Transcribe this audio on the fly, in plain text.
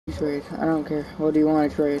trade. I don't care. What do you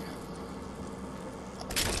want to trade?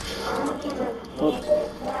 Oops.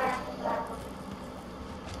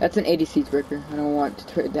 That's an 80 seat breaker. I don't want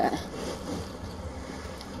to trade that.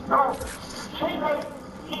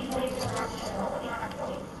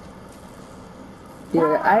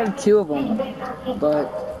 Yeah, I have 2 of them,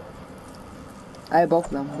 but I have both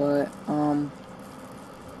of them, but how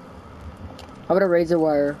about a razor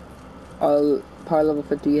wire, power level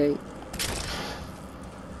 58?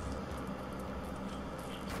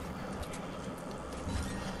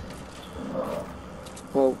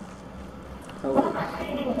 Whoa. Oh.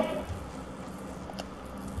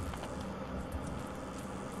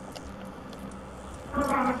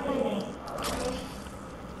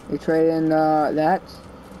 You trading that?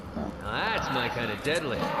 Oh. Now that's my kind of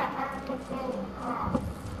deadlift.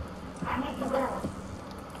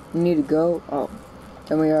 You need to go? Oh.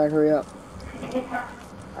 Tell me alright, hurry up.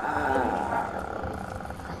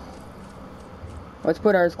 Let's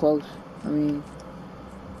put ours close. I mean,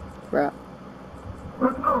 crap.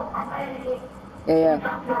 Yeah.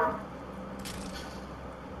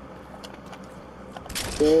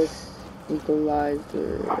 This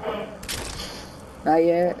equalizer. Not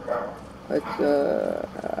yet. Let's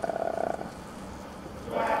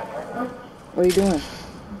what are you doing?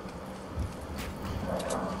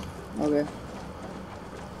 Okay.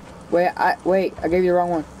 Wait, I gave you the wrong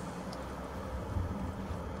one.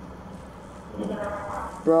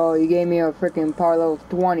 Bro, you gave me a freaking power level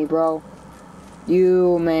 20, bro.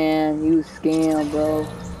 You, man, you scam, bro.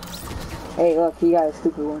 Hey, look, he got a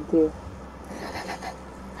stupid one, too.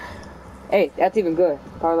 Hey, that's even good.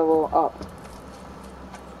 Power level up.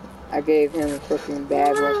 I gave him a freaking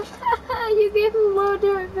bad one. You gave him low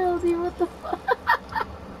durability, what the fuck?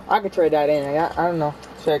 I could trade that in. I don't know.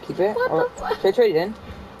 Should I keep it? What the fuck? Should I trade it in?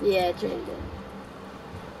 Yeah, trade it.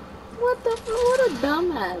 What the fuck? What a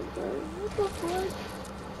dumbass, bro. What the fuck?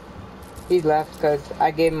 He left because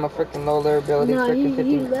I gave him a freaking low durability, No, freaking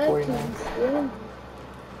he 50 left 49. him still.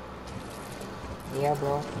 Yeah,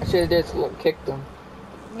 bro. I should have just kicked him.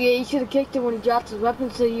 Yeah, you should have kicked him when he dropped his weapon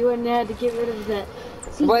so you wouldn't have to get rid of that.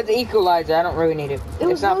 See, But the equalizer, I don't really need it.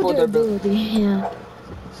 It's not full durability. Yeah.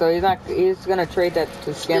 So he's gonna trade that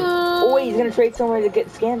to scam. Oh wait, he's gonna trade somebody to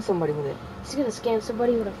scam somebody with it. He's gonna scam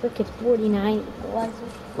somebody with a freaking 49 equalizer.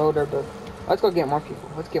 Low durability. Let's go get more people.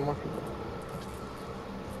 Let's get more people.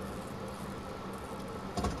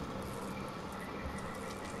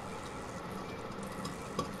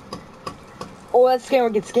 Oh, that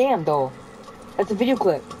scammer gets scammed though. That's a video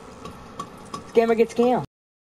clip. Scammer gets scammed.